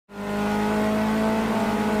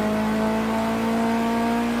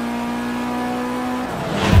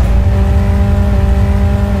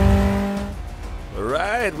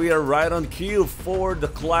are right on cue for the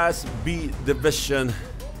Class B division,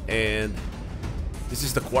 and this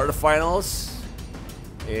is the quarterfinals,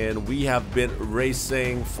 and we have been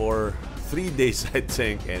racing for 3 days I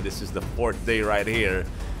think, and this is the 4th day right here.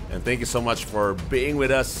 And thank you so much for being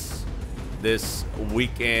with us this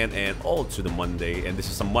weekend and all to the Monday. And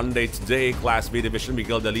this is a Monday today, Class B division.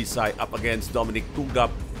 Miguel Dalisay up against Dominic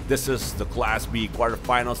Tugap. This is the Class B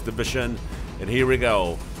quarterfinals division, and here we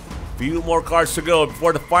go. Few more cars to go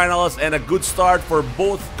before the finals, and a good start for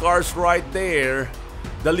both cars right there.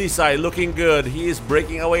 Dalisay looking good. He is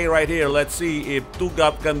breaking away right here. Let's see if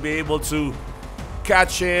Tugap can be able to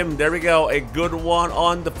catch him. There we go. A good one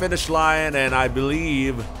on the finish line, and I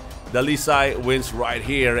believe Dalisay wins right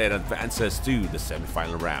here and advances to the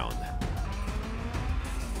semifinal round.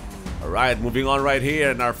 Alright, moving on right here,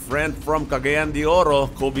 and our friend from Cagayan de Oro,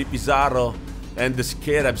 Kobe Pizarro, and this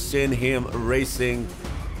kid, I've seen him racing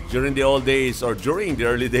during the old days, or during the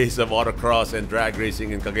early days of autocross and drag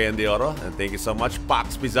racing in Cagayan de Oro. And thank you so much,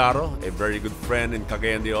 Pax Pizarro, a very good friend in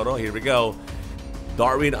Cagayan de Oro. Here we go.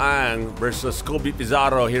 Darwin Ang versus Kobe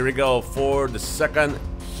Pizarro. Here we go for the second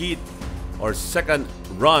heat, or second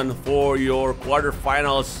run for your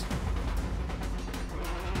quarterfinals.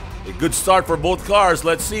 A good start for both cars.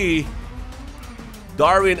 Let's see.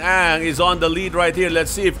 Darwin Ang is on the lead right here.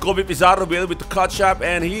 Let's see if Kobe Pizarro will be able to catch up,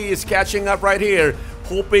 and he is catching up right here,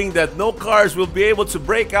 hoping that no cars will be able to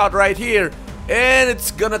break out right here. And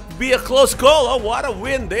it's gonna be a close call. Oh, what a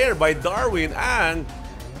win there by Darwin Ang.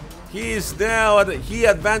 He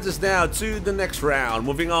advances now to the next round.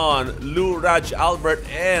 Moving on, Lou Raj Albert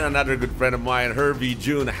and another good friend of mine, Hervey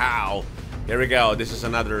Jun Howe. Here we go. This is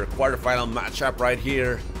another quarterfinal matchup right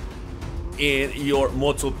here in your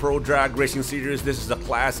Motul Pro Drag Racing Series. This is the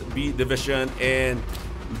Class B division, and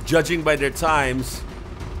judging by their times,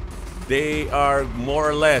 they are more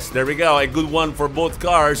or less. There we go. A good one for both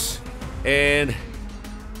cars, and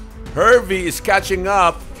Hervey is catching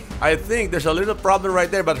up. I think there's a little problem right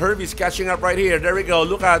there, but Hervey's catching up right here. There we go.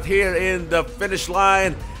 Look out here in the finish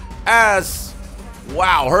line as,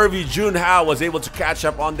 wow, Hervey Jun Howe was able to catch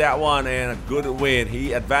up on that one, and a good win.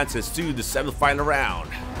 He advances to the semifinal round.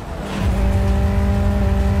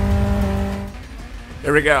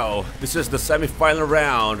 Here we go. This is the semifinal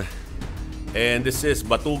round, and this is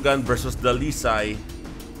Batugan versus Dalisay.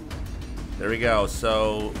 There we go.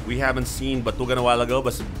 So we haven't seen Batugan a while ago,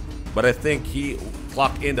 but I think he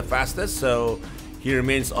clocked in the fastest, so he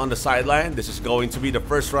remains on the sideline. This is going to be the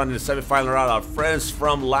first run in the semifinal round. Our friends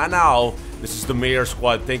from Lanao, this is the Mayor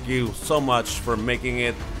Squad. Thank you so much for making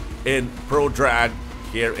it in Pro Drag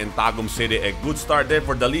here in Tagum City. A good start there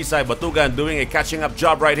for Dalisay. Batugan doing a catching up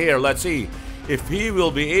job right here. Let's see if he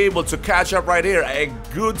will be able to catch up right here. A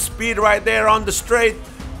good speed right there on the straight.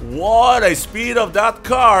 What a speed of that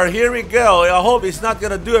car. Here we go. I hope he's not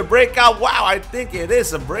gonna do a breakout. Wow, I think it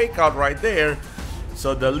is a breakout right there.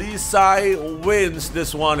 So Dalisay wins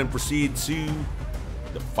this one and proceeds to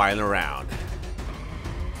the final round.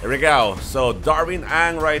 Here we go. So Darwin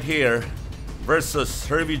Ang right here versus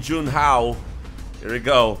Hervey Jun Howe. Here we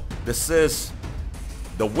go. This is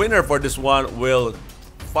the winner for this one will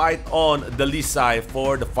fight on Dalisay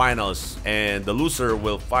for the finals, and the loser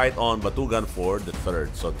will fight on Batugan for the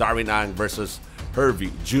third. So Darwin Ang versus Hervey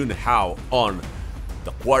Jun Howe on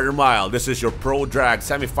the quarter mile. This is your Pro Drag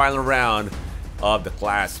semifinal round of the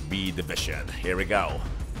Class B division. Here we go.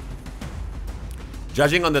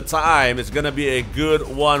 Judging on the time, it's gonna be a good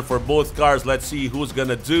one for both cars. Let's see who's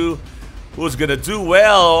gonna do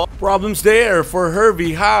well. Problems there for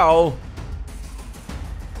Hervey Howe.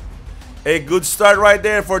 A good start right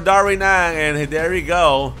there for Darwin Ang, and there we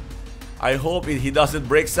go. I hope he doesn't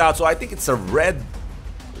break out. So I think it's a red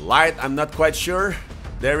light. I'm not quite sure.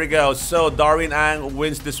 There we go. So Darwin Ang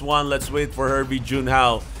wins this one. Let's wait for Hervey Jun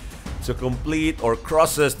Howe to complete or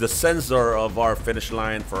crosses the sensor of our finish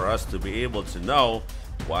line for us to be able to know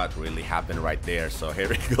what really happened right there. So here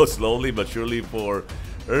we go, slowly but surely for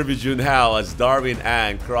Hervey Jun Howe as Darwin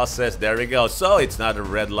Ang crosses. There we go. So it's not a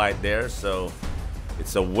red light there, so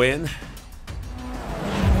it's a win.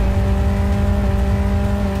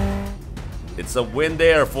 It's a win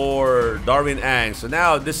there for Darwin Ang. So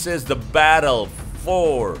now this is the battle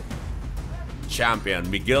for champion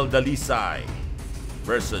Miguel Dalisay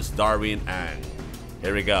versus Darwin Ang.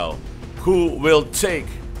 Here we go. Who will take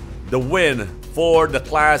the win for the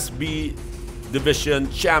Class B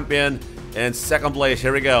division champion and second place?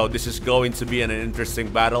 Here we go. This is going to be an interesting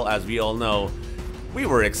battle. As we all know, we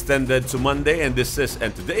were extended to Monday, and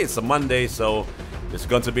today it's a Monday, so it's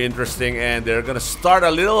going to be interesting. And they're gonna start a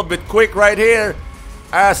little bit quick right here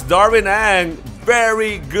as Darwin Ang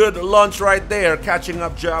Very good launch right there. Catching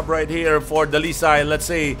up job right here for Dalisay. Let's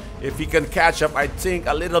see if he can catch up. I think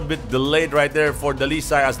a little bit delayed right there for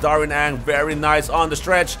Dalisay as Darwin Ang. Very nice on the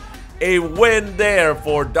stretch. A win there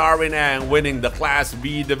for Darwin Ang, winning the Class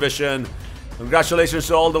B division. Congratulations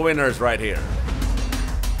to all the winners right here.